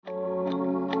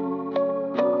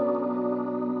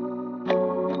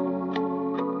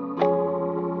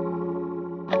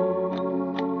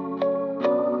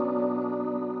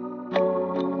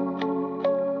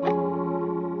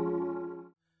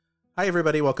Hi,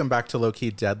 everybody. Welcome back to Low Key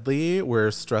Deadly.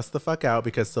 We're stressed the fuck out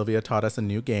because Sylvia taught us a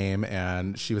new game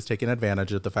and she was taking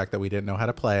advantage of the fact that we didn't know how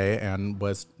to play and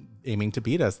was aiming to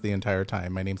beat us the entire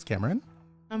time. My name's Cameron.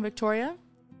 I'm Victoria.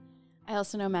 I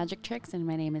also know magic tricks, and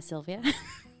my name is Sylvia.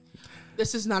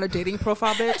 This is not a dating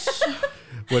profile, bitch.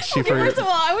 What's she Okay, first of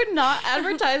all, I would not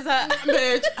advertise that.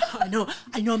 Bitch,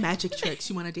 I know magic tricks.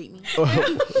 You want to date me?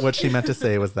 What she meant to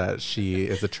say was that she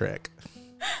is a trick.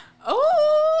 Oh.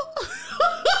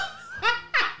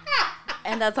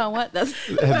 And that's on what? That's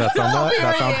on what?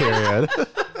 That's on period. I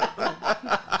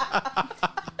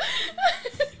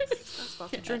was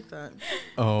about to drink that.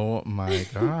 Oh my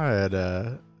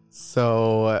God.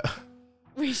 So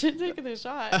we should take the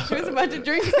shot. She was about to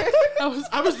drink it.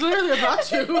 I was literally about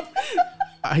to.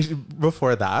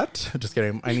 Before that, just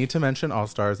kidding. I need to mention All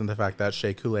Stars and the fact that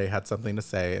Shea Coulee had something to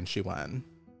say and she won.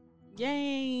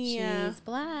 Yay. She's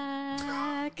black.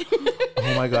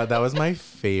 Oh my God, that was my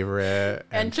favorite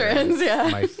entrance. Yeah,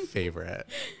 my favorite.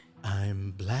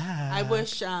 I'm black. I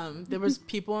wish there was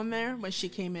people in there when she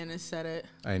came in and said it.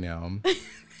 I know.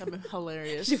 That'd be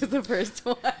hilarious. She was the first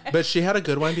one. But she had a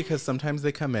good one because sometimes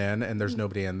they come in and there's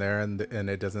nobody in there and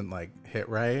it doesn't like hit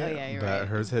right. Oh, yeah, you're but right.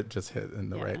 hers hit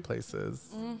in the right places.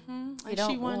 Mm-hmm. You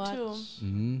don't she won watch, too.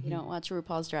 Mm-hmm. You don't watch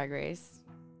RuPaul's Drag Race.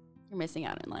 You're missing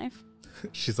out in life.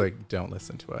 She's like, don't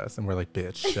listen to us. And we're like,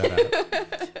 bitch, shut up.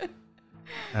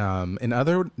 In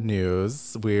other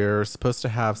news, we're supposed to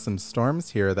have some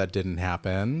storms here that didn't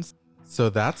happen. So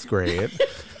that's great.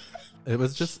 It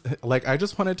was just like, I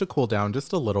just wanted to cool down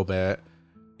just a little bit.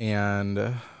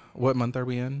 And what month are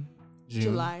we in? June?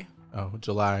 July. Oh,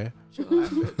 July. July,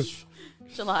 bitch.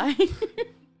 July.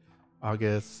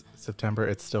 August, September.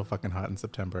 It's still fucking hot in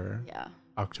September. Yeah.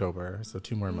 October. So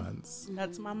 2 more months.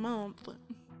 That's my month.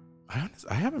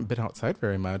 I haven't been outside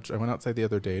very much. I went outside the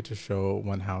other day to show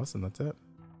one house and that's it.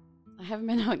 I haven't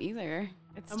been out either.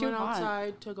 It's too went hot.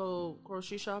 outside to go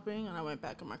grocery shopping and I went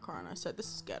back in my car and I said,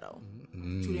 this is ghetto.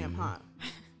 Too damn hot.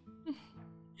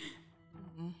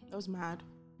 That was mad.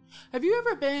 Have you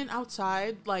ever been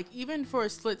outside, like, even for a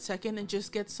split second and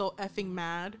just get so effing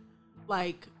mad?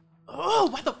 Like, oh,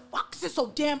 why the fuck is it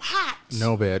so damn hot?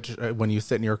 No, bitch. When you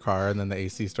sit in your car and then the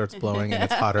AC starts blowing and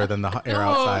it's hotter than the air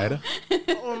outside.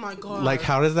 Oh my God. Like,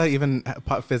 how is that even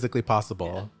physically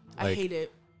possible? Yeah, Like, I hate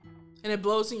it. And it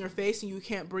blows in your face and you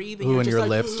can't breathe. And ooh, you're and just your like,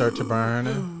 lips start to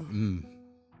burn.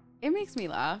 It makes me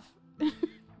laugh.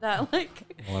 That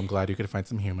like. Well, I'm glad you could find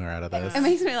some humor out of this. It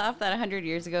makes me laugh that 100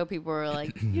 years ago people were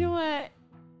like, you know what?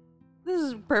 This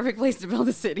is a perfect place to build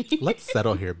a city. Let's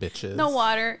settle here, bitches. No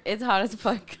water. It's hot as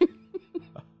fuck.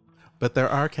 But there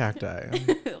are cacti.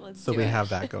 So we have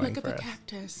that going Look at for the us.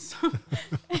 cactus.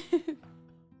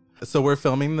 So we're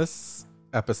filming this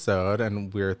episode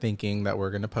and we're thinking that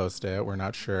we're going to post it. We're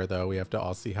not sure though. We have to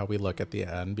all see how we look at the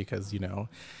end because, you know,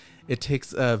 it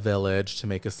takes a village to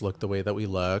make us look the way that we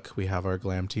look. We have our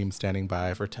glam team standing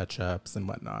by for touch-ups and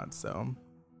whatnot. So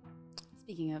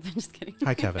Speaking of, I'm just kidding.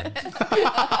 hi, Kevin.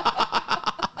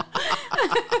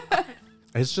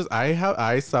 It's just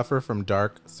I suffer from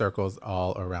dark circles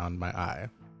all around my eye.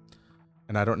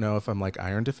 And I don't know if I'm like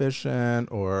iron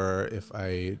deficient or if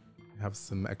I have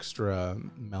some extra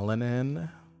melanin,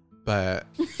 but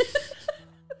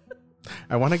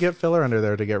I want to get filler under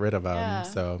there to get rid of them. Yeah.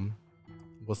 So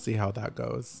we'll see how that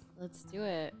goes. Let's do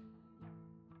it.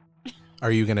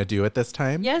 Are you going to do it this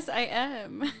time? Yes, I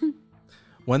am.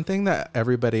 One thing that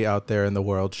everybody out there in the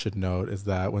world should note is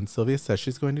that when Sylvia says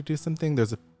she's going to do something,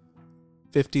 there's a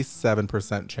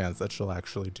 57% chance that she'll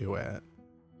actually do it.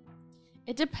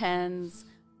 It depends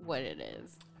what it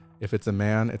is. If it's a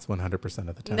man, it's 100%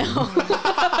 of the time.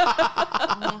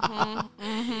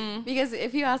 No. Because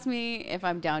if you ask me if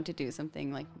I'm down to do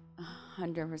something, like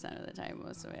 100% of the time,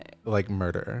 most of it. Like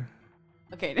murder.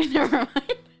 Okay, never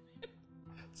mind.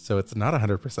 So it's not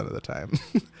 100% of the time.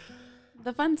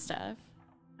 The fun stuff.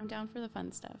 I'm down for the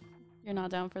fun stuff. You're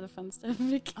not down for the fun stuff,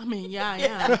 Vicky? I mean, yeah, I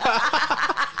am.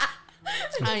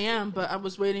 I am, but I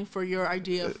was waiting for your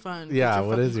idea of fun. Yeah, You're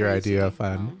what is fucking your crazy. idea of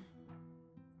fun?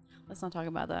 Let's not talk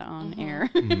about that on air.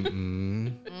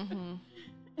 Mm-mm.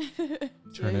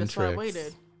 Turn in That's why I tricks.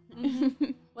 waited.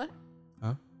 What?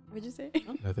 Huh? What'd you say?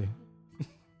 Nothing.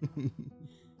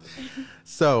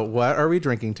 So what are we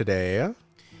drinking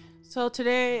So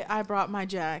today I brought my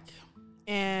Jack,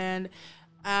 and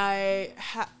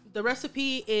the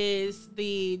recipe is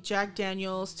the Jack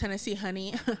Daniel's Tennessee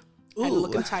Honey. I had to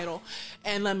look at the title,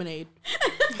 and lemonade.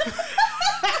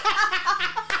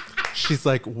 She's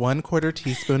like 1/4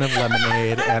 teaspoon of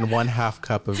lemonade and 1/2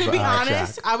 cup of To be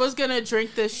honest, Jack. I was going to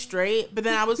drink this straight, but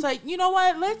then I was like, you know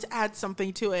what? Let's add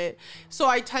something to it. So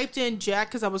I typed in Jack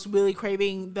because I was really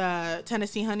craving the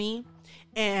Tennessee honey,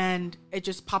 and it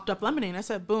just popped up lemonade. I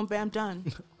said, boom, bam, done.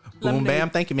 Boom, Lemonade. bam.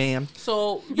 Thank you, ma'am.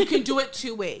 So you can do it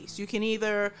two ways. You can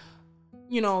either,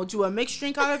 do a mixed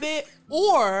drink out of it,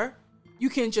 or you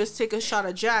can just take a shot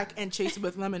of Jack and chase it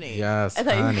with lemonade. Yes, I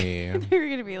thought honey. you were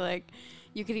going to be like,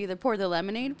 you could either pour the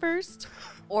lemonade first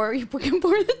or you can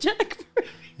pour the Jack first.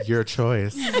 Your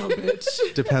choice. Oh,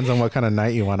 bitch. Depends on what kind of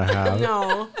night you want to have.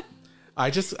 No.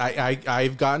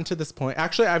 I've gotten to this point.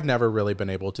 Actually, I've never really been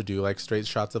able to do like straight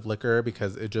shots of liquor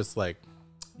because it just like,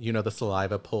 the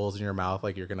saliva pulls in your mouth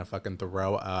like you're going to fucking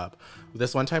throw up.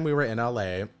 This one time we were in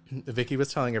LA, Vicky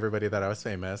was telling everybody that I was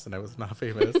famous and I was not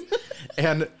famous.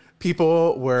 And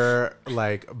people were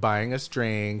like buying us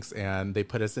drinks and they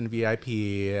put us in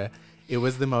VIP. It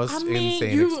was the most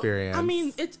insane experience. I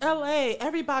mean, it's LA.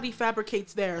 Everybody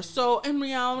fabricates there. So in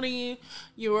reality,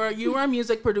 you were a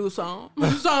music producer.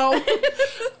 So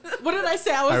what did I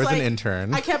say? I was like, an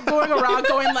intern. I kept going around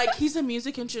going like, he's a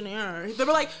music engineer. They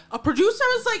were like, a producer?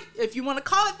 I was like, if you want to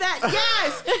call it that,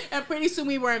 yes. And pretty soon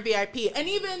we were in VIP. And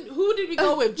even, who did we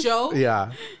go with? Joe?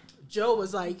 Yeah. Joe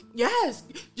was like, yes,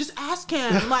 just ask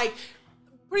him. Like,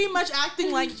 pretty much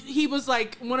acting like he was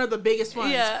like one of the biggest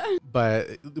ones. Yeah.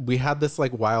 But we had this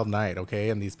like wild night, okay?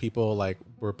 And these people like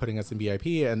were putting us in VIP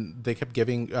and they kept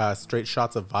giving straight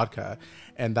shots of vodka.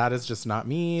 And that is just not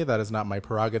me. That is not my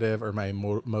prerogative or my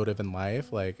motive in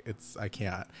life. Like I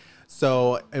can't.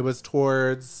 So it was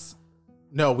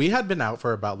we had been out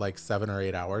for about like 7 or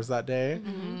 8 hours that day.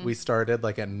 Mm-hmm. We started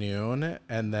like at noon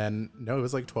and then, it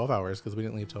was like 12 hours because we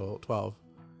didn't leave till 12.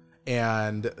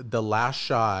 And the last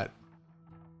shot,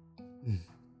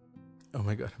 oh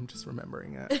my God, I'm just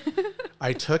remembering it.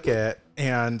 I took it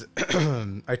and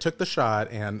I took the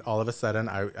shot and all of a sudden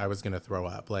I was going to throw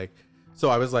up. Like, so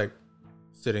I was like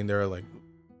sitting there like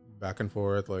back and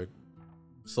forth, like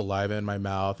saliva in my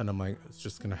mouth. And I'm like, it's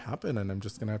just going to happen. And I'm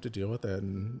just going to have to deal with it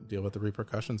and deal with the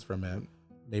repercussions from it.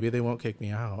 Maybe they won't kick me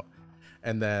out.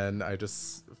 And then I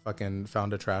just fucking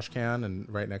found a trash can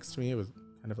and right next to me, it was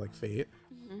kind of like fate.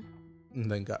 Mm-hmm. And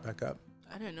then got back up.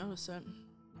 I didn't notice it.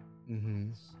 Mm-hmm.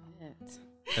 Shit.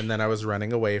 And then I was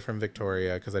running away from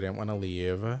Victoria because I didn't want to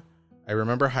leave. I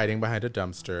remember hiding behind a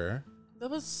dumpster. That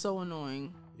was so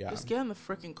annoying. Yeah. Just get in the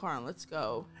freaking car and let's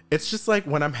go. It's just like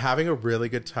when I'm having a really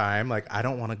good time, like I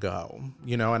don't want to go,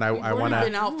 and I want We've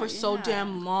been to. out for so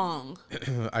damn long.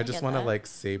 I just want to like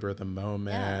savor the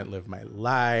moment, live my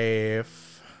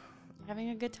life. Having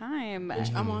a good time.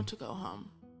 Bitch, I want to go home.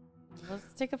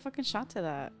 Let's take a fucking shot to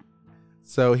that.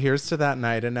 So here's to that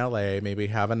night in LA. Maybe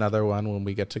have another one when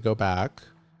we get to go back.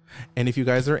 And if you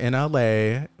guys are in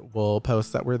LA, we'll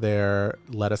post that we're there.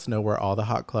 Let us know where all the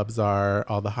hot clubs are,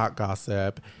 all the hot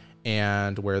gossip,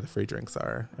 and where the free drinks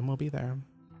are. And we'll be there.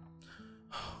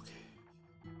 Okay.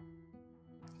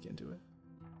 Can't do it.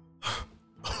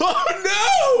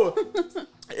 Oh,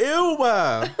 no! Ew!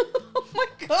 Oh my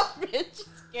God, bitch.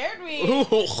 You scared me.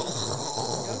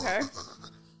 Okay.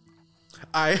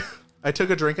 I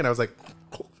took a drink and I was like,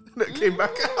 and it came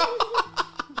back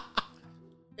out.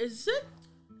 Is it?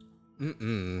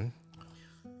 Mm-mm.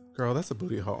 Girl, that's a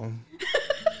booty hole.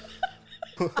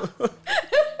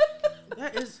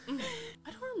 That is.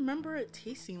 I don't remember it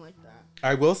tasting like that.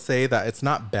 I will say that it's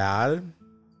not bad.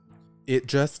 It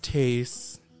just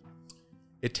tastes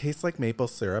like maple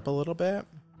syrup a little bit.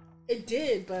 It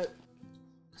did, but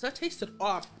because I tasted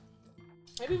off.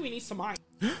 Maybe we need some wine.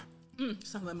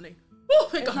 It's not lemonade. Oh,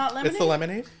 It's not lemonade? It's the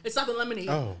lemonade? It's not the lemonade.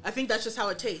 Oh. I think that's just how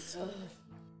it tastes.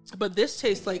 But this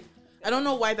tastes like, I don't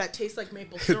know why that tastes like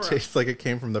maple syrup. It tastes like it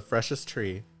came from the freshest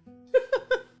tree.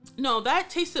 No, that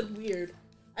tasted weird.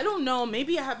 I don't know.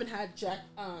 Maybe I haven't had Jack.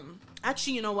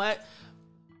 Actually, you know what?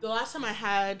 The last time I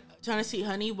had Tennessee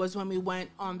honey was when we went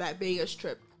on that Vegas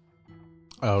trip.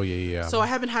 Oh, yeah. So I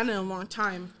haven't had it in a long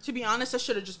time. To be honest, I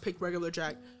should have just picked regular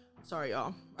Jack. Sorry,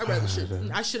 y'all.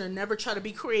 I should have never tried to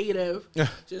be creative.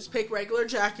 Just pick regular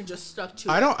Jack and just stuck to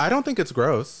it. I don't think it's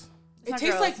gross. It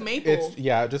tastes like maple.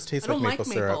 It just tastes I like don't maple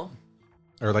like syrup. maple.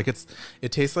 Or like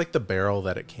it tastes like the barrel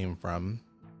that it came from.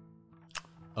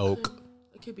 Oak.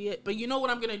 It could be it. But you know what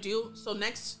I'm gonna do? So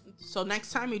next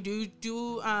time we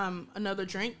do another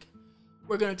drink,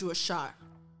 we're gonna do a shot.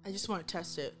 I just want to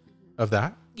test it. Of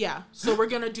that? Yeah. So we're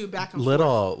gonna do back and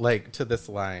Little, like to this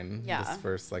line. Yeah. This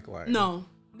first like line. forth.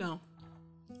 No.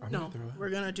 I'm gonna throw up. We're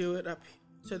gonna do it up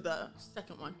to the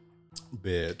second one.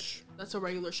 Bitch. That's a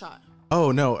regular shot.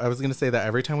 Oh no, I was gonna say that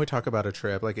every time we talk about a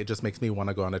trip, like it just makes me want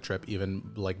to go on a trip even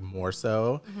like more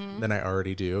so than I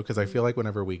already do, because I feel like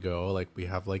whenever we go, like we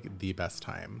have like the best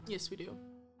time. Yes, we do.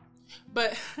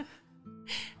 But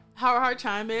how our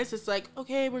time is, it's like,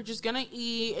 okay, we're just gonna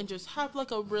eat and just have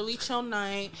like a really chill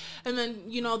night, and then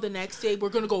the next day we're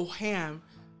gonna go ham.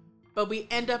 But we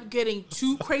end up getting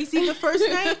too crazy the first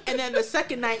night, and then the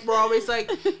second night we're always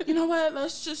like, you know what,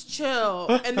 let's just chill.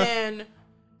 And then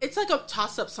it's like a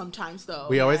toss-up sometimes, though.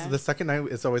 We always, the second night,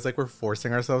 it's always like we're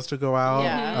forcing ourselves to go out.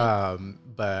 Yeah.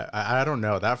 But I don't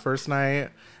know. That first night,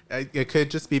 it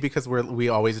could just be because we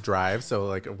always drive. So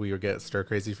like we would get stir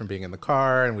crazy from being in the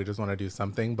car and we just want to do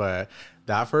something. But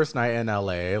that first night in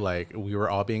LA, like we were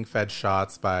all being fed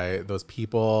shots by those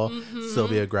people.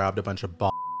 Sylvia grabbed a bunch of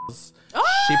balls.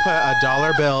 She put a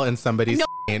 $1 bill in somebody's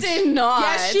Did not.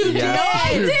 Yes, you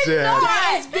Yes, did. you did.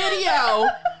 Guys, video.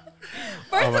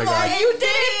 First Oh my of all, God. you did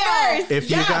it first. If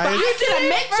you guys, You did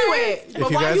admit to it.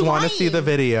 if you guys want to see the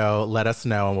video, let us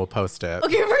know and we'll post it.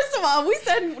 Okay, first of all, we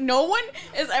said no one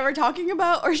is ever talking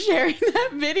about or sharing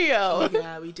that video.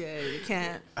 Yeah, we did. You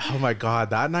can't. Oh my God,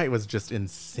 that night was just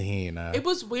insane. It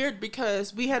was weird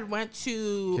because we had went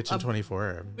to Kitchen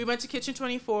 24. We went to Kitchen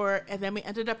 24, and then we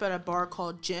ended up at a bar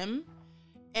called Jim,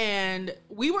 and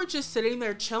we were just sitting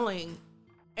there chilling,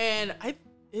 and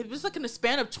it was like in a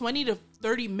span of 20 to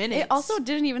 30 minutes. It also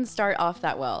didn't even start off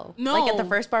that well. No. Like at the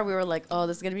first bar, we were like, oh,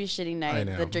 this is going to be a shitty I night.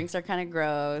 know. The drinks are kind of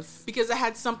gross. because I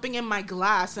had something in my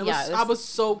glass, and Yeah, I was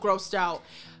so grossed out.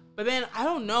 But then I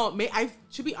don't know.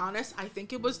 To be honest, I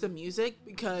think it was the music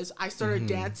because I started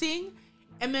dancing,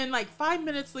 and then like 5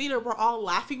 minutes later, we're all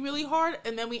laughing really hard,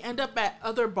 and then we end up at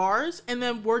other bars, and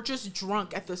then we're just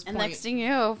drunk at this And point. next thing you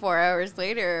know, 4 hours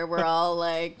later, we're all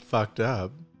like, Fucked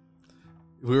up.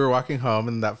 We were walking home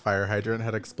and that fire hydrant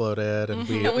had exploded and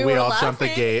And we we were all jumped the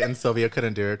laughing. gate and Sylvia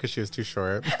couldn't do it because she was too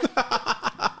short.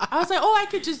 I was like, oh, I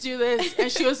could just do this,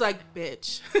 and she was like,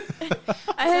 bitch.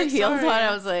 I had like, heels sorry. on.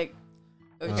 I was like,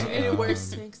 You need to wear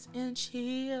 6-inch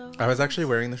heels. I was actually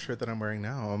wearing the shirt that I'm wearing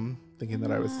now. I'm thinking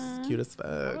that I was cute as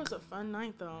That fuck. was a fun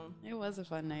night, though. it was a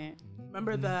fun night.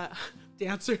 Remember the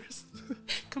dancers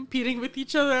competing with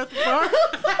each other at the bar?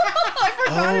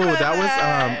 Oh, that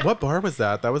was what bar was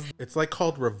that? It's like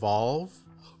called Revolver.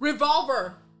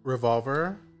 Revolver.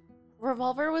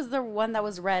 Revolver was the one that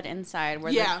was red inside,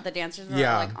 where Yeah. the dancers were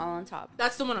Yeah. like all on top.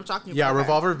 That's the one I'm talking about. Yeah,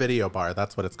 Revolver Video Bar.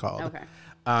 That's what it's called. Okay.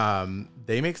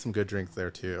 They make some good drinks there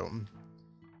too.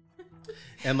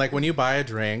 And like when you buy a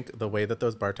drink, the way that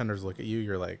those bartenders look at you,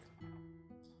 you're like,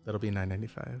 that'll be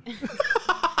 $9.95.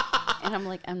 And I'm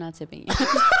like, I'm not tipping you.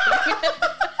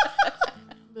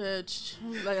 Bitch.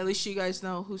 Like, at least you guys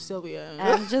know who Sylvia is.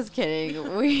 I'm just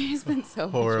kidding. We spent so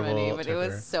Horrible much money, but it tipper.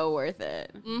 was so worth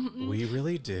it. We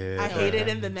really did. I hate it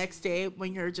in the next day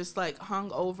when you're just like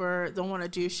hung over, don't want to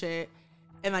do shit,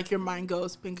 and like your mind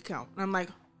goes bank account. And I'm like,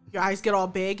 your eyes get all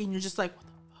big, and you're just like, what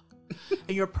the fuck?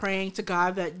 And you're praying to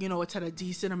God that it's at a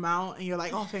decent amount, and you're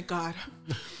like, oh, thank God.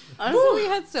 Honestly, we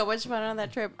had so much fun on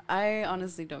that trip. I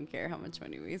honestly don't care how much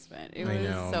money we spent. It I was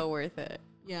know. so worth it.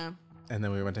 Yeah. And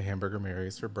then we went to Hamburger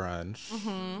Mary's for brunch.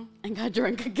 And got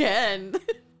drunk again.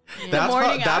 That's,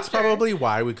 morning that's after. probably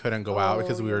why we couldn't go out,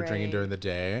 because we were you're drinking right. during the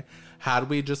day. Had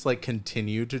we just like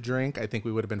continued to drink, I think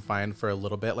we would have been fine for a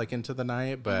little bit like into the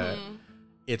night. But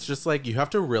it's just like you have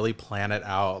to really plan it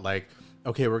out. Like,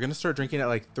 okay, we're gonna start drinking at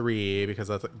like 3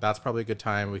 because that's probably a good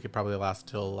time. We could probably last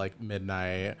till like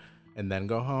midnight and then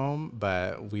go home.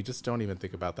 But we just don't even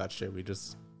think about that shit. We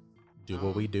just do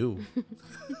what we do.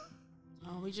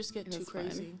 Oh, we just get It too was fun.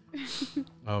 crazy.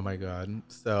 Oh my God.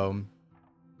 So,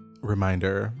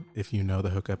 reminder, if you know the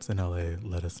hookups in LA,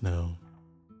 let us know.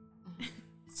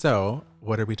 So,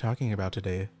 what are we talking about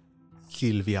today,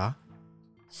 Sylvia?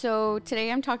 So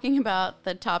today I'm talking about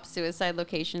the top suicide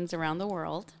locations around the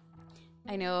world.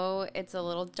 I know it's a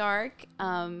little dark,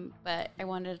 but I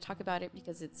wanted to talk about it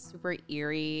because it's super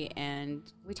eerie, and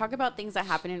we talk about things that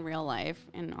happen in real life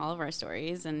in all of our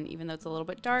stories. And even though it's a little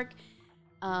bit dark,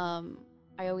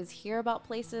 I always hear about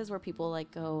places where people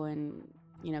like go and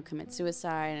commit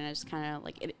suicide, and I just kind of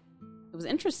like it. It was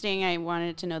interesting. I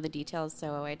wanted to know the details,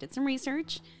 so I did some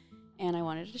research, and I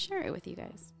wanted to share it with you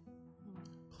guys.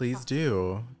 Please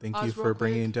do. Thank you Pause for real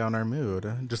bringing quick. down our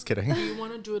mood. Just kidding. Do you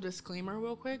want to do a disclaimer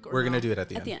real quick? Or We're going to no? do it at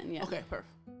the At end. the end, yeah. Okay, perfect.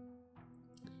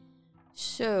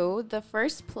 So the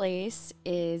first place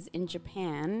is in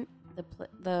Japan.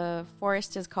 The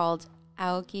forest is called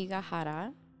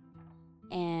Aokigahara,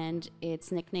 and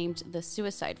it's nicknamed the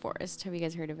Suicide Forest. Have you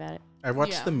guys heard about it? I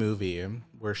watched Yeah. the movie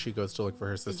where she goes to look for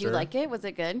her sister. Did you like it? Was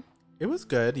it good? It was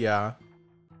good, yeah.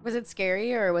 Was it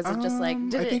scary or was it just like?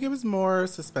 I think it was more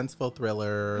suspenseful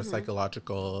thriller,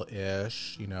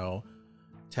 psychological-ish. You know,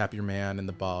 tap your man in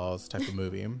the balls type of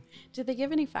movie. Did they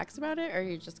give any facts about it, or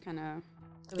you just kind of?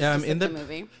 In the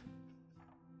movie.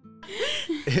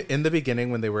 In the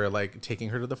beginning, when they were like taking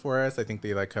her to the forest, I think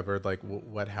they like covered like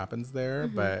what happens there,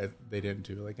 but they didn't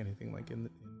do like anything like in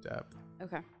depth.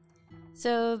 Okay.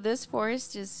 So this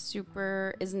forest is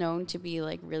known to be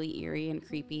like really eerie and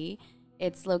creepy.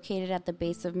 It's located at the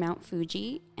base of Mount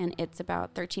Fuji, and it's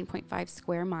about 13.5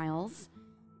 square miles.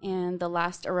 And the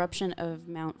last eruption of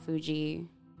Mount Fuji,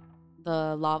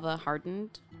 the lava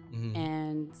hardened,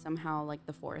 and somehow like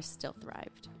the forest still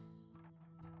thrived.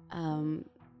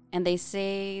 And they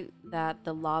say that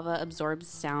the lava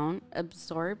absorbs. I can't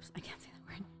say that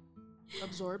word.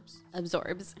 Absorbs.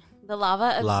 The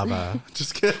lava.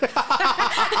 Just kidding.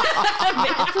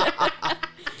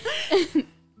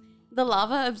 The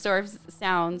lava absorbs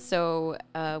sound, so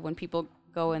when people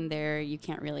go in there, you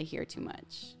can't really hear too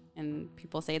much. And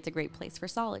people say it's a great place for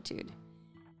solitude.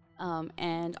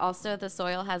 And also the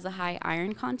soil has a high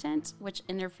iron content, which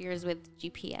interferes with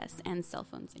GPS and cell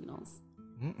phone signals.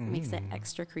 Makes it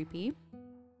extra creepy.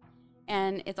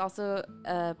 And it's also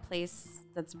a place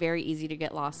that's very easy to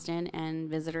get lost in, and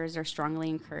visitors are strongly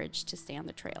encouraged to stay on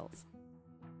the trails.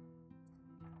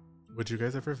 Would you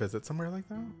guys ever visit somewhere like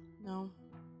that? No.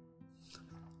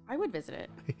 I would visit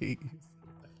it.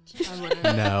 I wouldn't.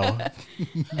 No.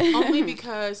 Only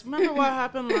because, remember what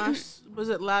happened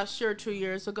last year or 2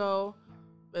 years ago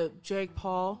with Jake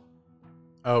Paul?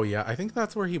 Oh, yeah. I think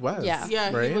that's where he was.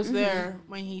 Yeah, right? He was there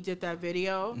when he did that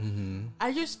video.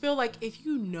 I just feel like if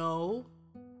you know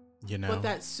what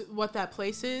that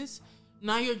place is,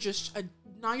 now you're just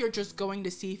going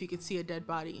to see if you could see a dead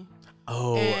body.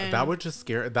 Oh, and that would just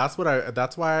scare. That's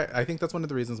why I think that's one of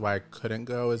the reasons why I couldn't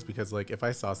go, is because like if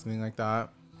I saw something like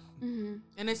that, and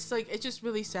it's like, it's just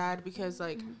really sad because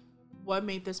like what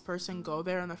made this person go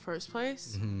there in the first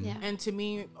place? Yeah. And to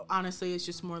me, honestly, it's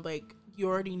just more like, you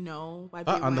already know why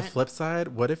they on the went. flip side,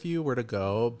 what if you were to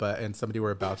go and somebody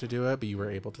were about to do it, but you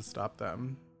were able to stop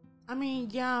them? I mean,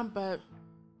 yeah, but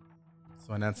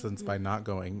so in essence, by not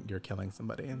going, you're killing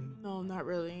somebody. No, not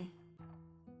really.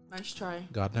 Nice try.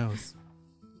 God knows.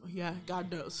 Yeah, God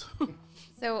knows.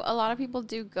 So a lot of people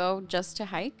do go just to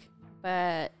hike,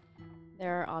 but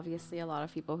there are obviously a lot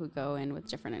of people who go in with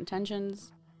different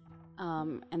intentions.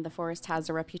 And the forest has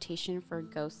a reputation for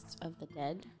ghosts of the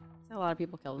dead. So a lot of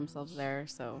people kill themselves there,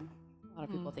 so a lot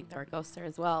of people think there are ghosts there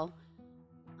as well.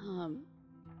 And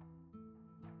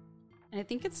I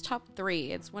think it's top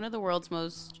 3. It's one of the world's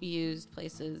most used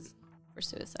places for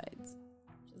suicides,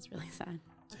 which is really sad.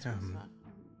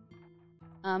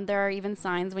 There are even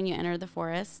signs when you enter the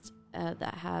forest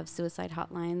that have suicide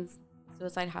hotline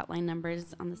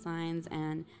numbers on the signs,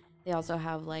 and they also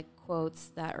have like quotes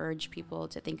that urge people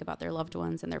to think about their loved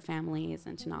ones and their families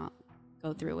and to not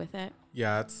go through with it.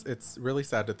 Yeah, it's really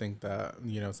sad to think that,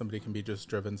 you know, somebody can be just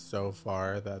driven so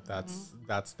far that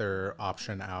that's their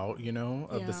option out, you know,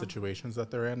 of the situations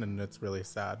that they're in, and it's really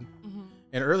sad.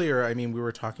 And earlier, I mean, we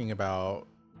were talking about,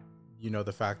 you know,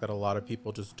 the fact that a lot of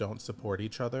people just don't support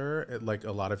each other, like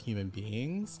a lot of human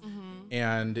beings,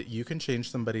 and you can change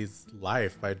somebody's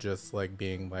life by just like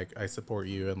being like, I support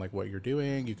you and like what you're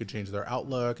doing. You could change their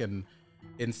outlook, and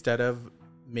instead of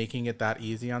making it that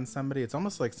easy on somebody, it's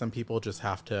almost like some people just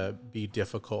have to be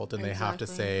difficult, and they have to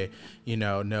say, you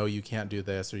know, no, you can't do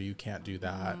this or you can't do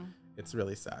that. It's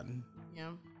really sad.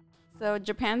 Yeah. So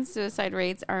Japan's suicide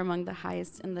rates are among the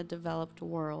highest in the developed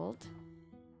world.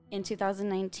 In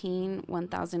 2019,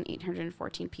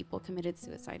 1,814 people committed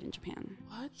suicide in Japan.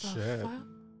 What the fuck?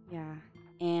 Yeah.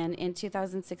 And in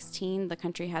 2016, the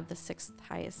country had the 6th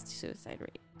highest suicide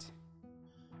rate.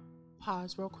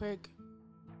 Pause real quick.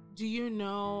 Do you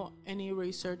know any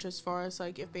research as far as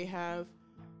like if they have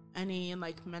any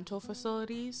like mental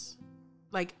facilities,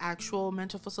 like actual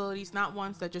mental facilities, not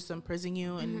ones that just imprison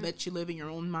you and let you live in your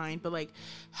own mind, but like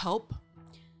help?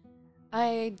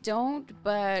 I don't,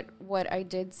 but what I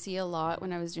did see a lot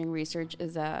when I was doing research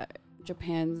is that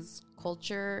Japan's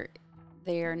culture,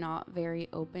 they are not very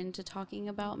open to talking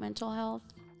about mental health.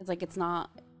 It's like it's not.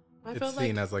 It's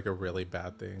seen as like a really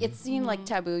bad thing. It's seen like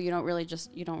taboo. You don't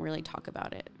really talk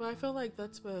about it. But I feel like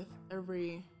that's with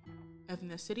every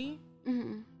ethnicity,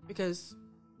 because,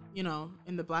 you know,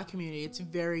 in the Black community, it's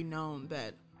very known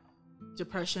that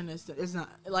depression is not,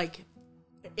 like,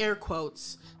 air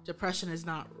quotes, depression is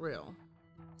not real.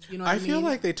 You know what I mean? feel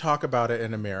like they talk about it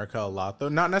in America a lot, though.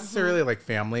 Not necessarily like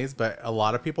families, but a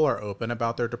lot of people are open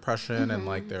about their depression and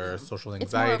like their social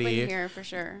anxiety. It's more open here for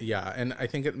sure. Yeah, and I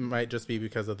think it might just be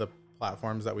because of the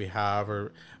platforms that we have,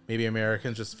 or maybe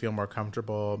Americans just feel more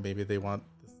comfortable. Maybe they want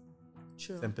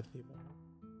this sympathy.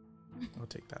 I'll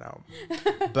take that out.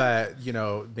 But, you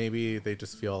know, maybe they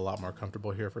just feel a lot more comfortable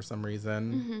here for some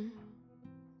reason. Mm-hmm.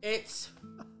 It's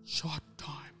shot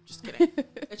time. Just kidding.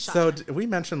 It's shot time. So we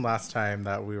mentioned last time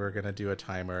that we were going to do a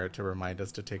timer to remind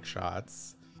us to take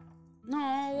shots.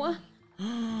 No.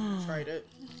 Tried it.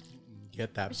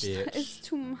 Get that bitch. That is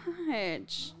too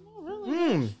much. Oh,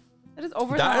 really? That is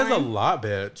over That the is line. a lot,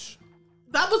 bitch.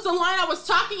 That was the line I was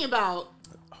talking about.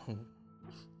 Oh,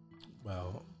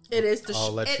 well. It is the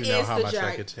I'll let it you know is how the much I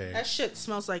Jack. could take. That shit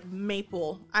smells like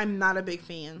maple. I'm not a big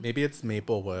fan. Maybe it's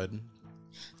Maplewood.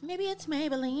 Maybe it's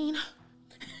Maybelline.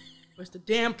 Where's the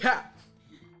damn cap?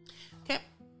 Okay.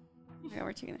 Yeah,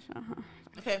 we're taking the shot, huh?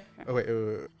 Okay. Oh, wait.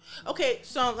 Okay,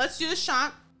 so let's do the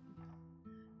shot.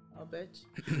 Oh, bitch.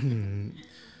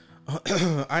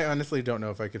 I honestly don't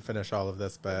know if I could finish all of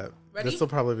this, but Ready? this will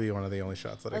probably be one of the only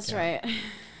shots that Let's I try can. it.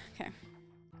 Okay.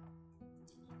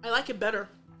 I like it better.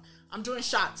 I'm doing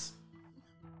shots.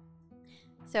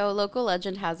 So, local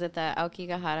legend has it that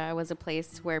Aokigahara was a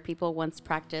place where people once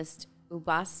practiced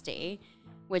ubaste,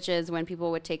 which is when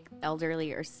people would take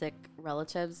elderly or sick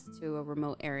relatives to a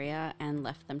remote area and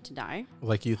left them to die.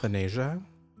 Like euthanasia?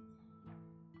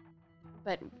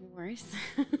 But worse.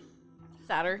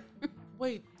 Sadder.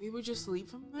 Wait, they would just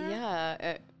leave them there?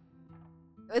 Yeah.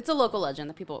 It's a local legend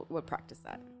that people would practice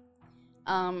that.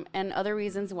 And other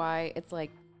reasons why it's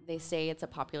like they say it's a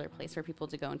popular place for people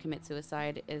to go and commit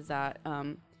suicide is that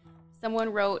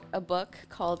someone wrote a book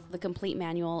called The Complete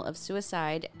Manual of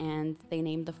Suicide, and they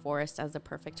named the forest as the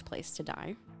perfect place to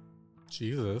die.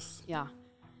 Jesus. Yeah.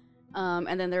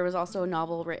 And then there was also a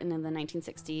novel written in the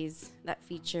 1960s that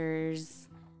features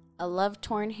a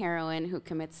love-torn heroine who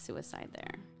commits suicide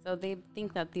there. So they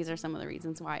think that these are some of the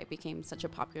reasons why it became such a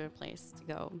popular place to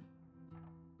go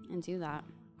and do that.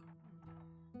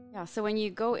 Yeah, so when you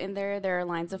go in there, there are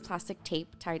lines of plastic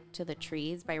tape tied to the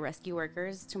trees by rescue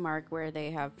workers to mark where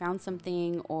they have found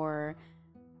something, or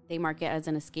they mark it as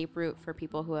an escape route for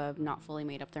people who have not fully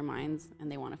made up their minds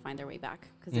and they want to find their way back,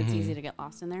 because it's easy to get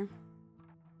lost in there.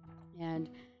 And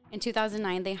in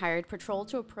 2009, they hired patrol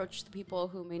to approach the people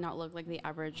who may not look like the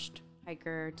average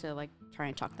hiker to like try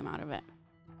and talk them out of it.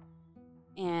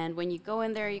 And when you go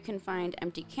in there, you can find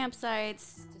empty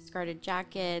campsites, discarded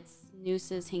jackets,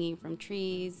 nooses hanging from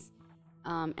trees,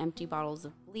 empty bottles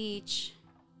of bleach.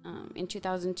 In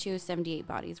 2002, 78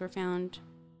 bodies were found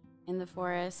in the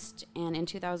forest. And in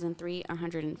 2003,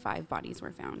 105 bodies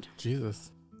were found.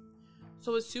 Jesus.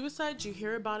 So with suicide, do you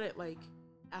hear about it like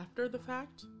after the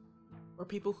fact? Or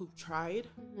people who've tried?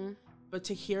 Mm-hmm. But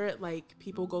to hear it like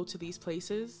people go to these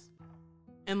places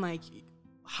and like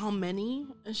how many,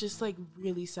 it's just like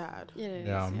really sad. It is,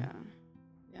 Yeah.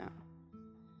 yeah.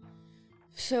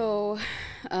 So,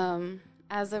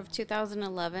 as of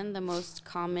 2011, the most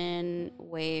common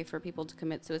way for people to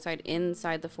commit suicide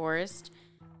inside the forest,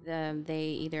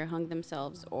 they either hung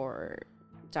themselves or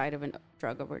died of a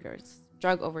drug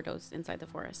overdose inside the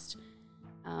forest.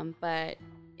 But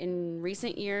in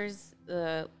recent years,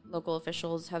 the local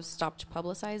officials have stopped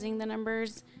publicizing the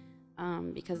numbers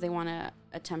because they want to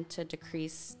attempt to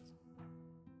decrease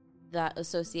that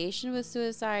association with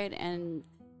suicide and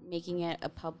making it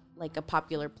a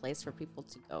popular place for people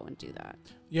to go and do that.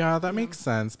 Yeah, that makes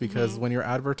sense, because when you're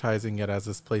advertising it as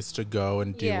this place to go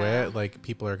and do it, like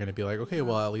people are going to be like, okay,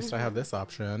 well, at least I have this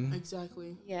option.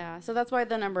 Exactly. Yeah, so that's why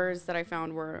the numbers that I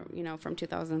found were, from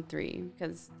 2003,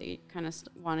 because they kind of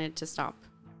wanted to stop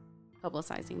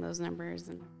publicizing those numbers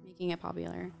and making it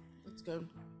popular. That's good.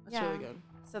 That's really good.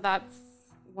 So that's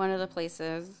one of the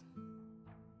places.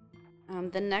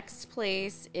 The next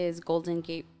place is Golden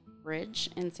Gate Bridge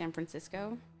in San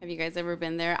Francisco. Have you guys ever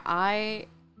been there? I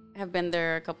have been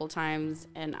there a couple times,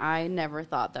 and I never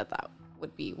thought that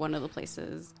would be one of the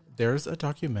places. There's a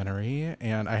documentary,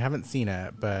 and I haven't seen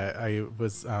it, but I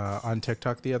was on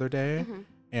TikTok the other day,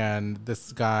 and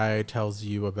this guy tells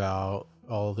you about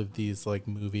all of these like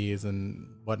movies and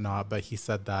whatnot, but he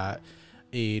said that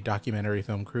a documentary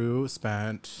film crew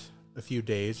spent a few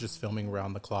days just filming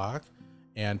around the clock,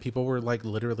 and people were like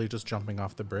literally just jumping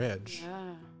off the bridge.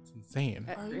 Yeah. It's insane.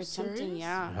 Are you It's tempting, serious?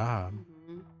 yeah. Yeah.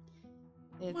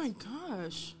 Oh my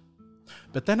gosh.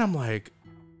 But then I'm like,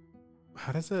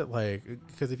 how does it like?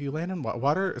 Because if you land in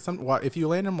water, if you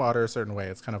land in water a certain way,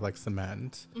 it's kind of like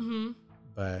cement. Mm-hmm.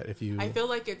 But if you, I feel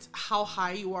like it's how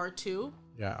high you are too.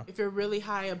 yeah, If you're really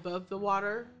high above the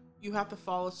water, you have to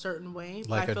fall a certain way.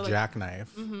 like I a feel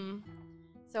jackknife. Mm-hmm.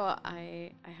 So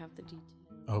I have the details.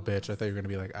 Oh, bitch! I thought you were gonna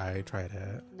be like, I tried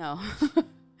it. No.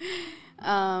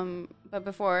 But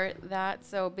before that,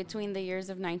 so between the years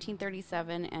of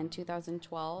 1937 and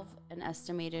 2012, an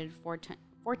estimated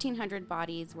 1,400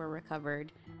 bodies were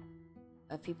recovered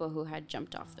of people who had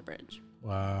jumped off the bridge.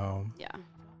 Wow.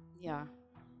 Yeah.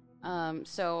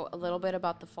 So a little bit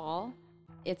about the fall.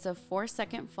 It's a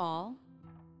 4-second fall,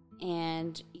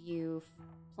 and you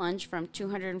plunge from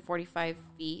 245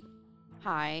 feet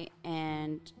high,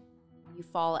 and you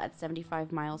fall at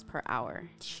 75 miles per hour.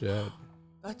 Shit.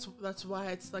 That's why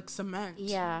it's like cement.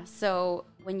 Yeah. So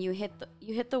when you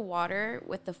hit the water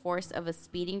with the force of a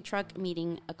speeding truck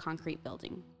meeting a concrete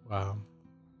building. Wow.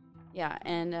 Yeah,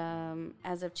 and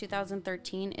as of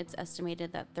 2013, it's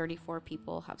estimated that 34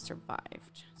 people have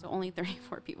survived. So only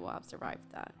 34 people have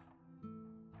survived that.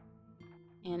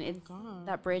 And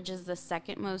that bridge is the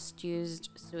second most used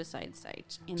suicide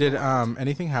site in the world. Did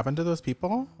anything happen to those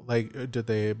people? Like, did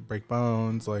they break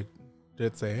bones? Like, did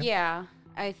it say? Yeah,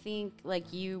 I think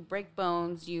like you break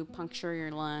bones, you puncture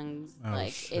your lungs. Oh,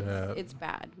 like shit. it's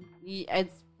bad. You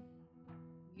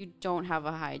don't have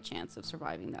a high chance of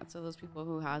surviving that. So those people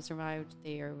who have survived,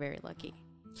 they are very lucky.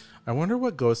 I wonder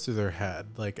what goes through their head,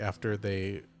 like after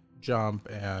they jump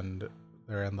and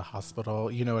they're in the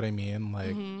hospital. You know what I mean?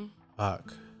 Like,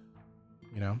 fuck.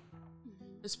 You know?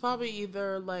 It's probably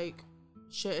either like,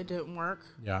 shit, it didn't work.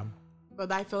 Yeah.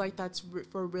 But I feel like that's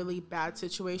for really bad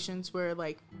situations where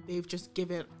like they've just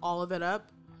given all of it up,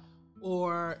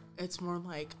 or it's more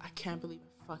like, I can't believe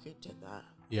I fucking did that.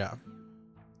 Yeah.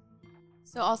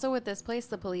 So also with this place,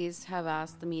 the police have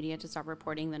asked the media to stop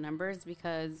reporting the numbers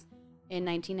because in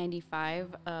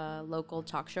 1995, a local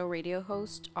talk show radio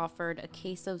host offered a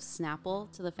case of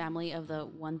Snapple to the family of the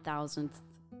 1,000th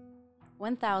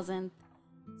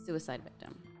suicide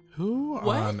victim. Who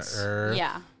What? on earth?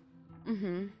 Yeah.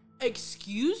 Mm-hmm.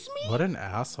 Excuse me? What an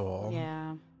asshole.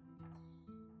 Yeah.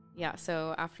 Yeah,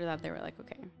 so after that, they were like,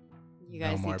 okay, you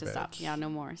guys No more, need to stop. bitch. Yeah, no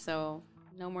more. So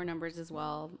no more numbers as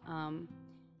well.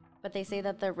 But they say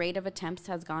that the rate of attempts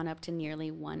has gone up to nearly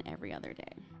 1 every other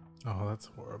day. Oh, that's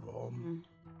horrible.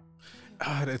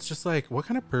 God, it's just like, what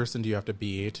kind of person do you have to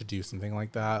be to do something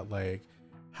like that? Like,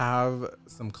 have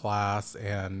some class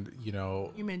and, you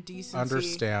know, Human decency.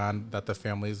 understand that the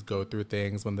families go through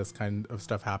things when this kind of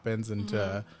stuff happens, and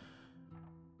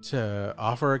to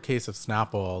offer a case of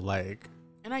Snapple, like,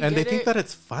 and they think that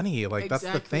it's funny. Like, that's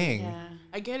the thing. Yeah.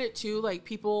 I get it too. Like,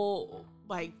 people,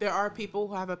 like, there are people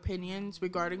who have opinions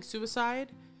regarding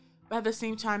suicide, but at the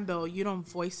same time, though, you don't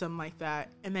voice them like that,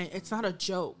 and then it's not a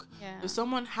joke. Yeah. If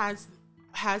someone has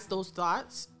those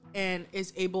thoughts and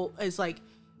is like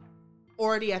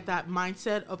already at that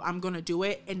mindset of I'm gonna do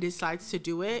it and decides to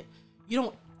do it, you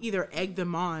don't either egg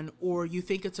them on or you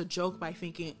think it's a joke by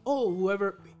thinking, oh,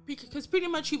 whoever, because pretty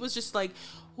much he was just like,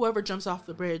 whoever jumps off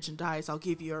the bridge and dies, I'll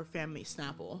give your family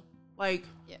Snapple. Like,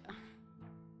 Yeah.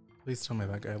 Please tell me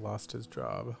that guy lost his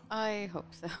job. I hope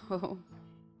so.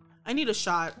 I need a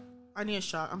shot. I'm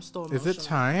still emotional. Is it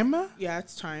time? Yeah,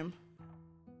 it's time.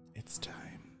 It's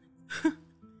time.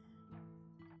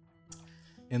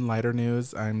 In lighter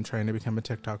news, I'm trying to become a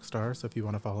TikTok star, so if you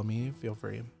want to follow me, feel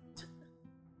free.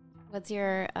 What's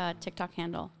your TikTok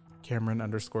handle?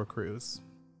 Cameron_Cruz.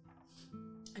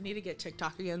 I need to get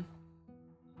TikTok again.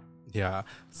 Yeah.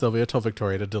 Sylvia told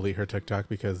Victoria to delete her TikTok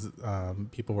because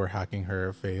people were hacking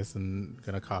her face and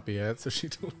going to copy it, so she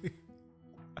deleted.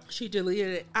 She deleted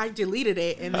it. I deleted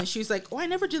it, and then she's like, oh, I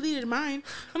never deleted mine.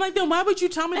 I'm like, then why would you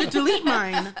tell me to delete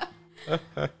mine?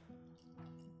 There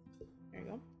you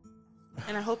go.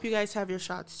 And I hope you guys have your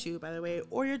shots too, by the way,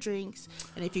 or your drinks.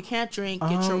 And if you can't drink,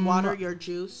 get your water, your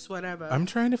juice, whatever. I'm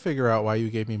trying to figure out why you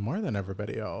gave me more than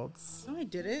everybody else. No, I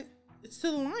did it. It's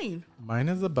to the line. Mine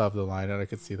is above the line, and I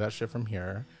could see that shit from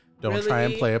here. Don't Really? try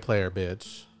and play a player,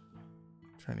 bitch.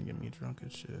 Trying to get me drunk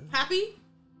as shit. Happy?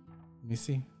 Let me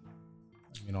see.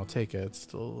 I mean, I'll take it. It's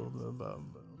still a little bit above,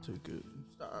 but I'll take it.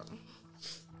 Stop.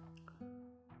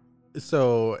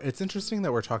 So it's interesting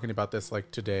that we're talking about this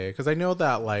like today, because I know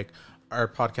that like our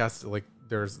podcast, like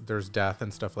there's death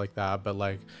and stuff like that, but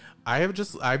like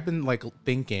I've been like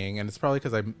thinking, and it's probably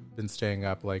because I've been staying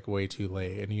up like way too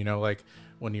late, and you know, like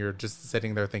when you're just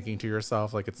sitting there thinking to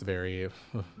yourself, like it's very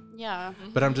Yeah.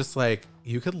 but I'm just like,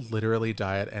 you could literally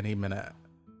die at any minute.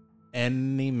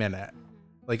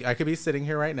 Like I could be sitting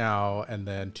here right now, and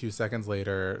then 2 seconds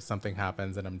later something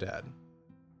happens and I'm dead.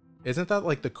 Isn't that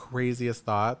like the craziest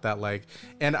thought? That like,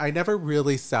 and I never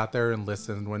really sat there and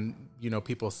listened when, you know,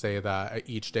 people say that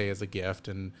each day is a gift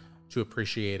and to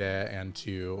appreciate it and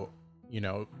to, you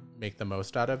know, make the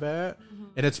most out of it.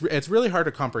 And it's really hard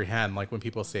to comprehend like when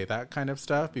people say that kind of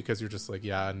stuff, because you're just like,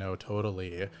 yeah, no,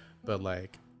 totally. But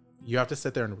like, you have to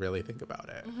sit there and really think about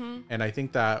it. And I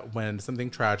think that when something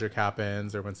tragic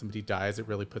happens or when somebody dies, it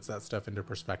really puts that stuff into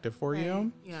perspective for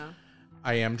you. Yeah.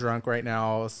 I am drunk right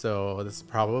now, so this is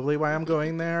probably why I'm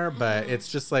going there. But it's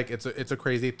just like it's a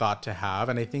crazy thought to have,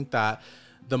 and I think that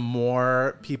the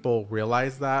more people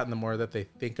realize that and the more that they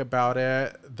think about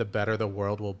it, the better the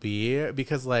world will be.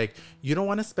 Because like you don't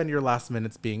want to spend your last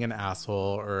minutes being an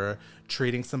asshole or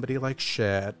treating somebody like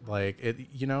shit. Like it,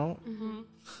 you know.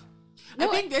 I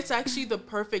think it's actually the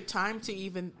perfect time to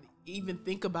even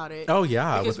think about it. Oh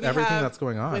yeah, Because with everything that's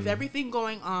going on. With everything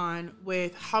going on,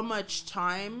 with how much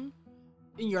time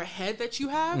in your head that you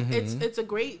have, it's a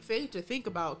great thing to think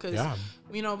about, because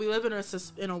you know, we live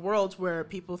in a world where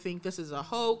people think this is a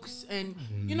hoax, and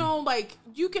you know, like,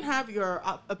 you can have your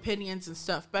opinions and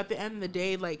stuff, but at the end of the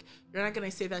day, like, you're not going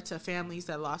to say that to families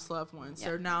that lost loved ones.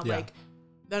 They're now like,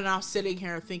 they're now sitting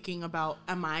here thinking about,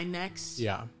 am I next?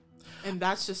 And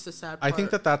that's just a sad part. I think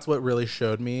that that's what really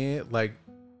showed me, like,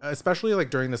 especially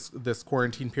like during this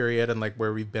quarantine period and like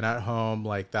where we've been at home,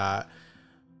 like that,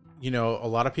 you know, a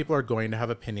lot of people are going to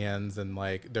have opinions, and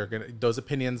like those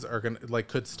opinions are gonna like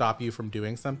could stop you from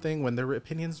doing something when their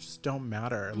opinions just don't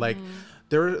matter. Like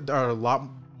there are a lot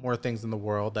more things in the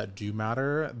world that do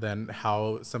matter than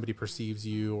how somebody perceives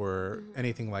you or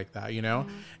anything like that, you know?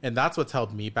 And that's what's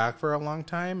held me back for a long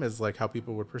time, is like how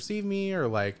people would perceive me, or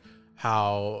like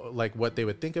how, like, what they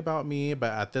would think about me.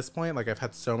 But at this point, like, I've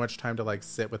had so much time to like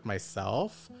sit with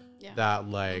myself that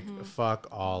like fuck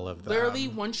all of that. Literally,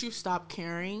 once you stop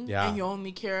caring and you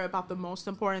only care about the most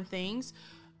important things,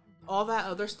 all that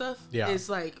other stuff is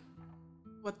like,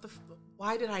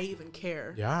 why did I even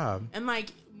care? And like,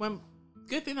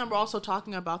 good thing that we're also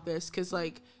talking about this, because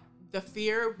like the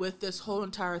fear with this whole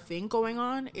entire thing going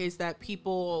on is that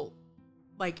people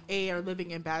like are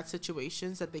living in bad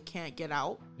situations that they can't get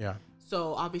out.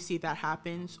 So obviously that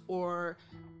happens. Or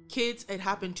kids, it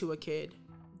happened to a kid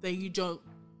that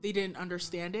they didn't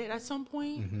understand it at some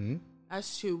point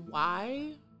as to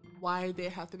why they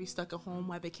have to be stuck at home,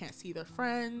 why they can't see their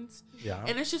friends.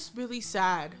 And it's just really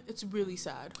sad. It's really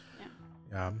sad.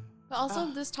 But also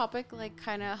this topic like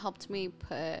kind of helped me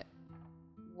put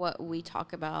what we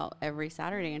talk about every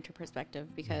Saturday into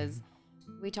perspective, because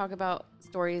we talk about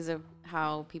stories of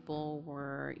how people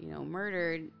were, you know,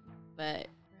 murdered, but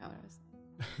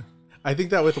I think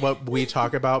that with what we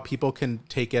talk about, people can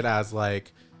take it as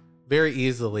like very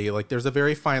easily, like there's a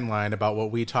very fine line about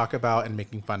what we talk about and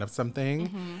making fun of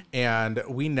something. And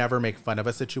we never make fun of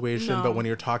a situation, but when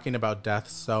you're talking about death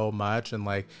so much and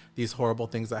like these horrible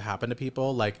things that happen to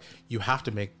people, like you have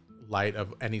to make light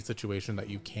of any situation that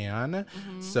you can.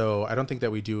 So I don't think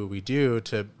that we do what we do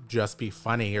to just be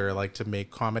funny or like to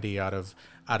make comedy out of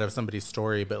somebody's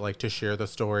story, but like to share the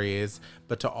stories,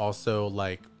 but to also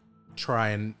like try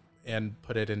and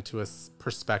put it into a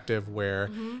perspective where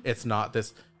it's not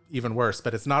this even worse,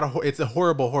 but it's not it's a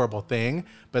horrible thing,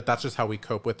 but that's just how we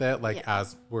cope with it, like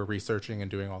as we're researching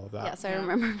and doing all of that. So I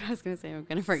remember what I was gonna say. I'm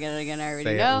gonna forget it again. I already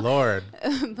say know. It, Lord.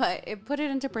 But it put it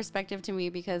into perspective to me,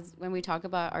 because when we talk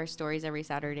about our stories every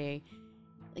Saturday,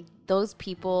 like those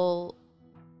people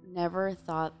never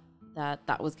thought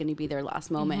that was gonna be their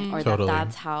last moment, or that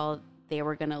that's how they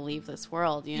were gonna leave this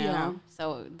world, you know?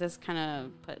 So this kind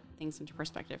of put things into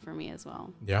perspective for me as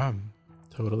well. Yeah,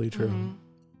 totally true.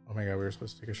 Oh my God, we were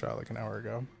supposed to take a shot like an hour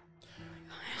ago.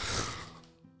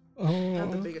 I have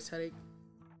the biggest headache.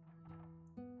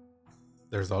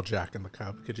 There's all Jack in the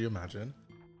cup. Could you imagine?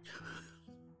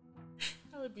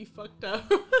 That would be fucked up.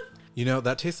 You know,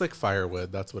 that tastes like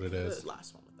firewood. That's what it is. The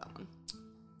last one with that one.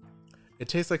 It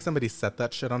tastes like somebody set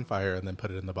that shit on fire and then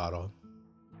put it in the bottle.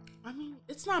 I mean,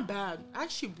 it's not bad. I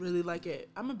actually really like it.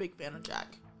 I'm a big fan of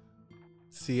Jack.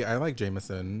 See, I like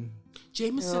Jameson.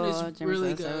 Jameson is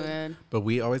really good. So good. But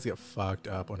we always get fucked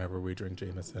up whenever we drink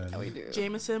Jameson. Yeah, we do.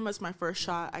 Jameson was my first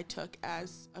shot I took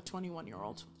as a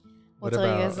 21-year-old. What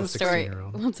about a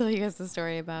 16-year-old? We'll tell you guys the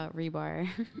story about Rebar.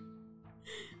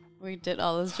 We did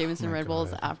all those Jameson Red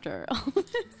Bulls after all this.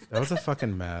 That was a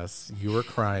fucking mess. You were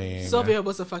crying. Sylvia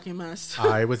was a fucking mess.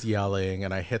 I was yelling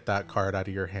and I hit that card out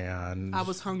of your hand. I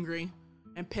was hungry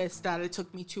and pissed that it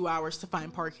took me 2 hours to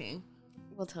find parking.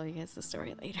 We'll tell you guys the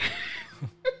story later.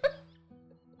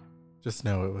 Just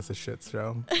know it was a shit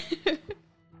show.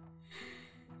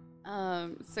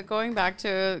 So going back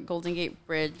to Golden Gate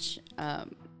Bridge,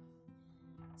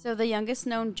 so the youngest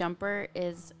known jumper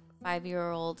is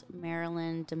 5-year-old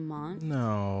Marilyn DeMont.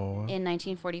 No. In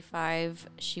 1945,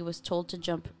 she was told to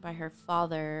jump by her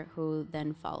father, who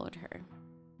then followed her.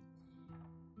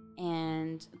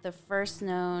 And the first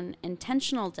known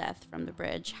intentional death from the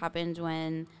bridge happened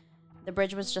when the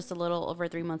bridge was just a little over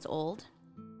 3 months old.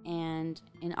 And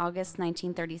in August of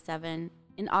 1937,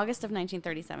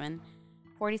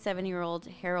 47-year-old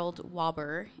Harold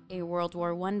Wauber, a World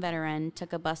War I veteran,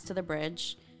 took a bus to the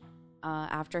bridge.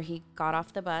 After he got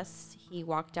off the bus, he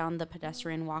walked down the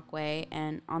pedestrian walkway,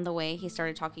 and on the way, he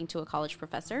started talking to a college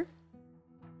professor.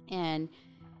 And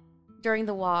during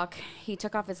the walk, he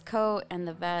took off his coat and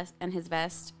his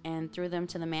vest and threw them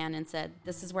to the man and said,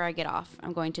 "This is where I get off.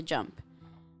 I'm going to jump."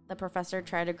 The professor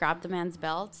tried to grab the man's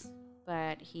belt,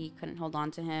 but he couldn't hold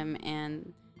on to him,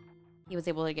 and he was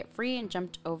able to get free and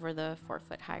jumped over the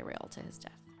 4-foot high rail to his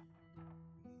death.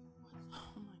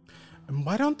 And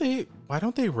why don't they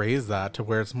raise that to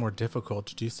where it's more difficult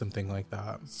to do something like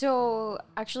that? So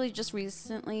actually, just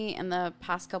recently, in the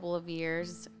past couple of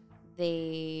years,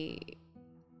 they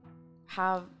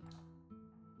have,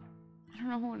 I don't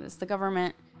know who it is, the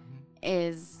government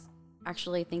is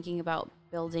actually thinking about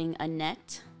building a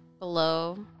net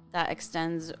below that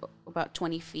extends about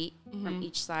 20 feet from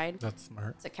each side. That's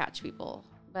smart. To catch people.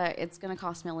 But it's going to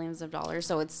cost millions of dollars.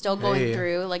 So it's still going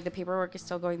through. Like, the paperwork is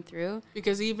still going through.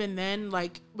 Because even then,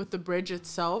 like, with the bridge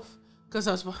itself, because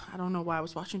I don't know why I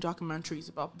was watching documentaries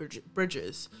about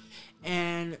bridges.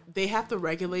 And they have to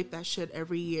regulate that shit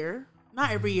every year.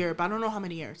 Not every year, but I don't know how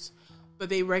many years. But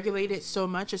they regulate it so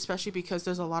much, especially because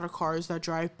there's a lot of cars that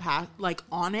drive past, like,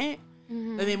 on it.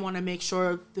 And they want to make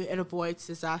sure that it avoids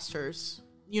disasters.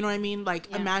 You know what I mean? Like,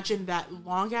 imagine that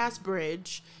long-ass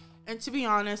bridge. And to be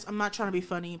honest, I'm not trying to be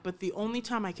funny, but the only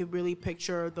time I could really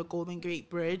picture the Golden Gate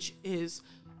Bridge is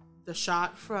the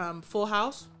shot from Full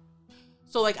House.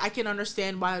 So, like, I can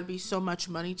understand why it would be so much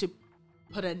money to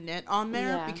put a net on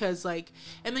there. Because, like,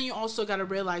 and then you also got to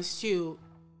realize, too,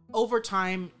 over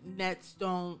time, nets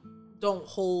don't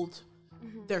hold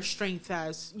their strength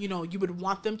as, you know, you would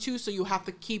want them to. So you have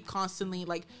to keep constantly,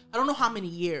 like, I don't know how many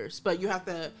years, but you have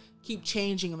to keep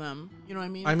changing them. You know what I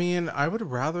mean? I mean, I would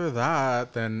rather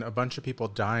that than a bunch of people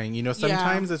dying. You know,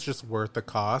 sometimes it's just worth the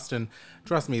cost. And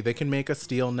trust me, they can make a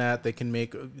steel net. They can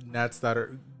make nets that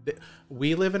are...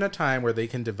 We live in a time where they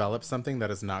can develop something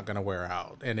that is not going to wear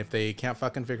out. And if they can't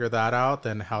fucking figure that out,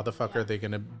 then how the fuck are they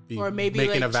going to be making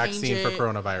like, a vaccine for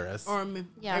coronavirus?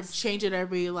 Or change it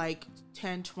every, like,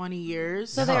 10, 20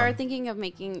 years. So they are thinking of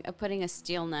putting a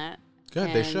steel net.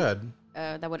 Good, they should.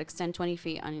 That would extend 20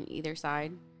 feet on either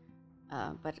side.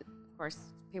 But, of course,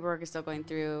 paperwork is still going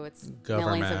through. It's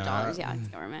millions of dollars. Yeah, it's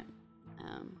government.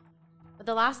 But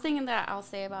the last thing that I'll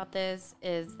say about this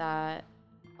is that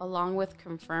along with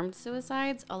confirmed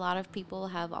suicides, a lot of people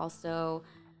have also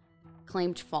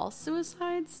claimed false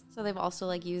suicides. So they've also,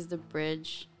 like, used the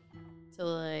bridge to,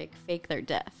 like, fake their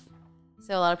death.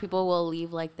 So a lot of people will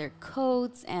leave, like, their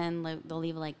coats and, like, they'll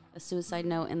leave, like, a suicide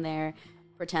note in there,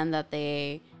 pretend that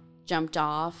they jumped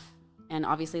off, and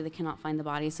obviously they cannot find the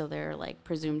body, so they're, like,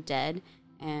 presumed dead,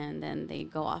 and then they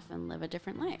go off and live a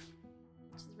different life,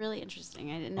 which is really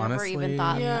interesting. I never even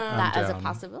thought that as a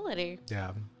possibility.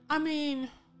 Yeah. I mean,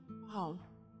 wow.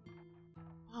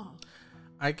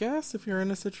 I guess if you're in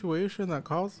a situation that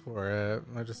calls for it,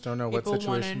 I just don't know what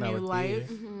situation that would be.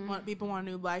 People want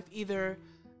a new life. Either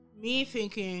me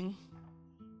thinking,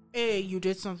 A, you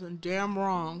did something damn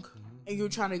wrong, and you're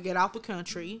trying to get out the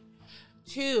country.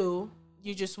 2,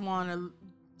 you just want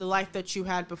the life that you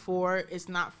had before is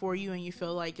not for you, and you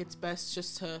feel like it's best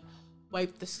just to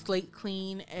wipe the slate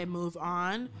clean and move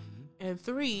on. And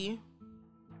 3,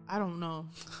 I don't know.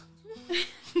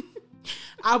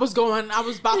 I was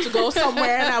about to go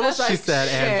somewhere, and I was like, she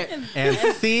said, shit. And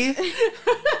C?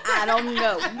 I don't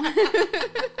know.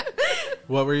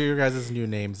 What were your guys' new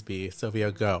names be?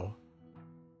 Sylvia, go.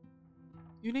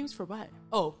 New names for what?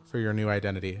 Oh. For your new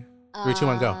identity. 3, 2,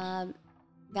 1, go.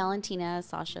 Valentina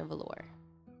Sasha Velour.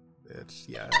 Bitch,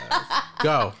 yes.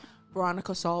 Go.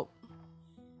 Veronica Salt.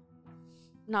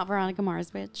 Not Veronica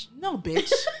Mars, bitch. No,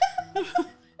 bitch.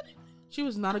 She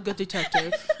was not a good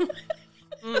detective.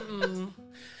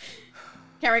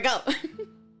 Here we go.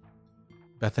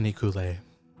 Bethany Kool-Aid.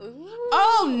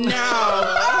 Oh, no.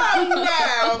 Oh,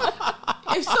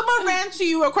 no. If someone ran to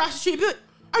you across the street, be like,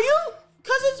 are you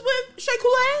cousins with Shea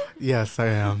Kool-Aid? Yes, I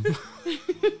am.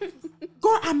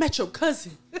 Girl, I met your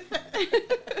cousin.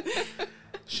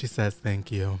 She says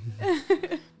thank you.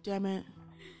 Damn it.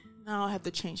 Now I have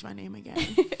to change my name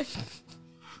again.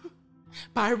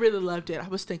 But I really loved it. I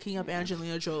was thinking of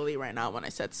Angelina Jolie right now when I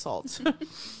said Salt.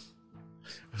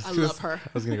 I love her. I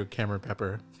was going to go Cameron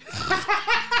Pepper.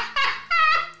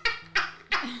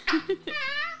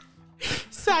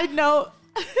 Side note,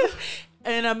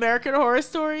 in American Horror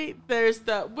Story, there's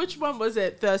which one was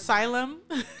it? The Asylum?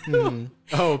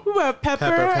 Oh,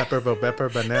 Pepper,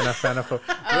 banana, fanafo. It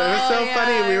was so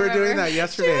funny. We were doing that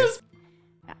yesterday.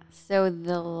 So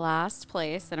the last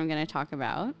place that I'm going to talk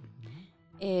about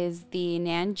is the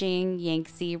Nanjing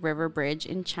Yangtze River Bridge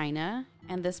in China.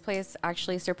 And this place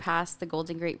actually surpassed the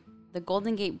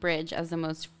Golden Gate Bridge as the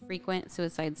most frequent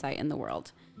suicide site in the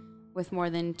world, with more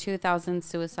than 2,000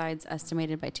 suicides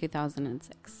estimated by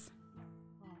 2006.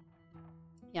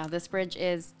 Yeah, this bridge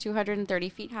is 230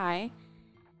 feet high,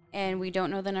 and we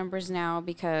don't know the numbers now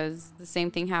because the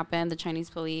same thing happened. The Chinese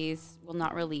police will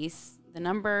not release the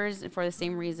numbers for the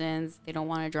same reasons. They don't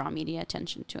want to draw media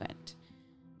attention to it.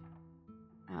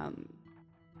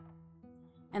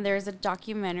 And there's a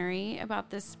documentary about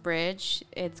this bridge.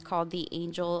 It's called The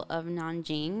Angel of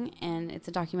Nanjing, and it's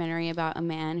a documentary about a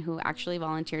man who actually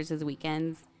volunteers his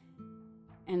weekends.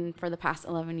 And for the past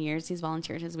 11 years, he's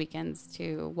volunteered his weekends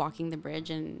to walking the bridge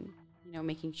and, you know,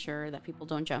 making sure that people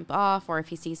don't jump off, or if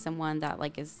he sees someone that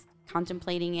like is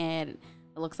contemplating it, it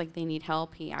looks like they need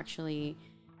help, he actually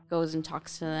goes and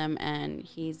talks to them, and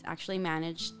he's actually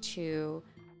managed to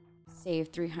save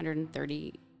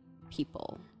 330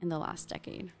 people in the last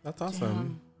decade. That's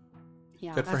awesome. Damn.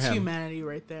 Yeah, Good for That's him. humanity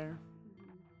right there.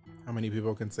 How many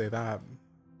people can say that?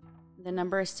 the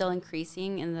number is still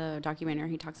increasing. In the documentary,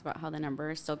 he talks about how the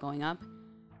number is still going up,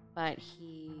 but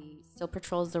he still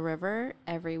patrols the river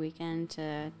every weekend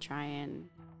to try and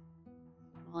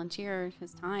volunteer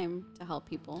his time to help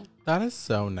people. That is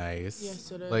so nice.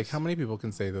 Yes, it is. Like, how many people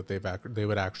can say that they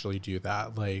would actually do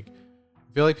that? Like,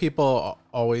 I feel like people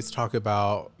always talk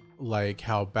about like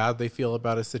how bad they feel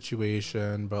about a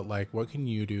situation, but like, what can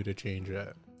you do to change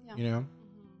it? Yeah. You know?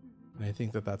 And I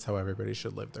think that that's how everybody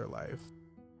should live their life.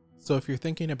 So if you're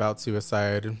thinking about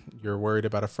suicide, you're worried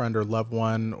about a friend or loved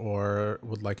one, or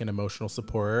would like an emotional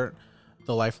support,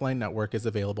 the Lifeline network is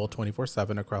available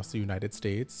 24/7 across the United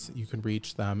States. You can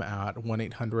reach them at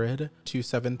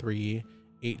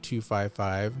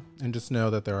 1-800-273-8255. And just know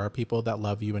that there are people that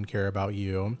love you and care about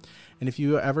you. And if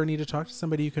you ever need to talk to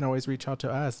somebody, you can always reach out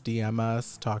to us, DM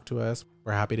us, talk to us.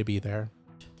 We're happy to be there.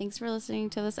 Thanks for listening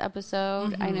to this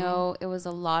episode. I know it was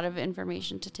a lot of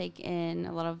information to take in,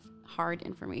 a lot of hard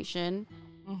information.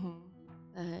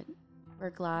 But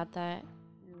we're glad that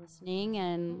you're listening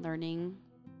and learning.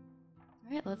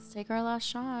 All right, let's take our last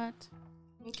shot.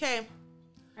 Okay.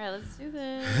 All right, let's do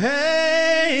this.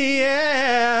 Hey,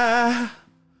 yeah.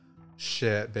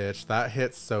 Shit, bitch. That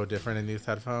hits so different in these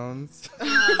headphones.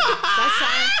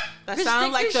 That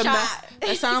sounded like your the shot.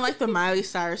 that sounded like the Miley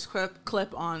Cyrus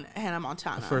clip on Hannah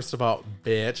Montana. First of all,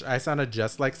 bitch, I sounded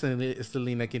just like Selena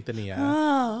Quintanilla.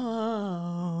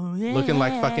 Oh, yeah. Looking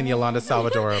like fucking Yolanda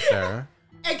Salvador up there.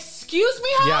 Excuse me,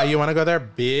 huh? Yeah, you want to go there,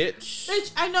 bitch?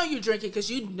 Bitch, I know you drink it because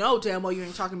you know damn well you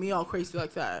ain't talking to me all crazy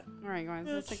like that. All right, guys,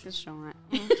 let's take this shot.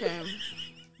 Okay.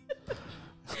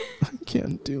 I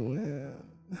can't do it.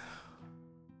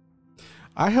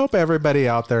 I hope everybody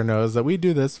out there knows that we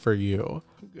do this for you.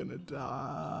 I'm gonna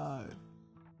die.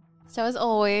 So as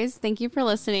always, thank you for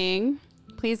listening.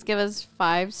 Please give us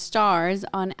 5 stars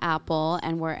on Apple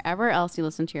and wherever else you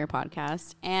listen to your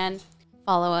podcast. And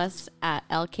follow us at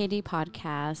LKD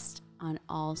Podcast on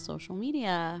all social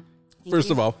media.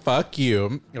 First of all, fuck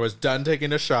you. I was done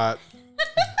taking a shot.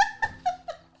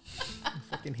 I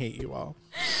fucking hate you all.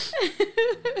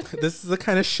 This is the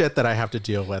kind of shit that I have to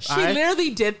deal with. She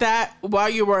literally did that while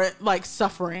you were like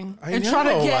suffering and know.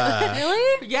 trying to get.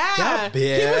 Really? Yeah. Yeah,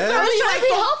 bitch. He was I literally was trying to be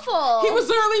like helpful. he was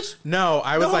literally No,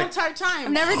 I the was whole like, entire time.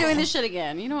 I'm never doing this shit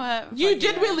again. You know what? You Fuck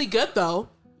did yeah. really good though.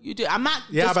 You did. I'm not.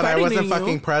 yeah, but I wasn't discrediting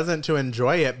fucking you. present to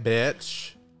enjoy it,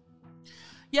 bitch.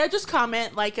 Yeah, just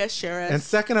comment, like us, share us. And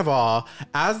second of all,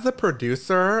 as the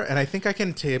producer, and I think I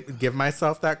can give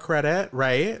myself that credit,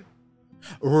 right?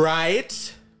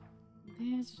 Right?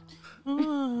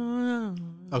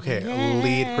 Okay,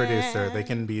 lead producer. They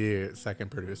can be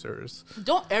second producers.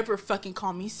 Don't ever fucking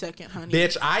call me second, honey.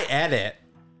 Bitch, I edit.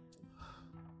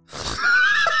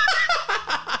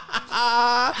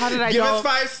 How did I Give know? us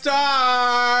 5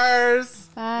 stars.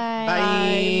 Bye.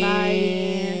 Bye.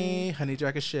 Bye. Honey,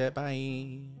 jack of shit.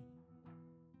 Bye.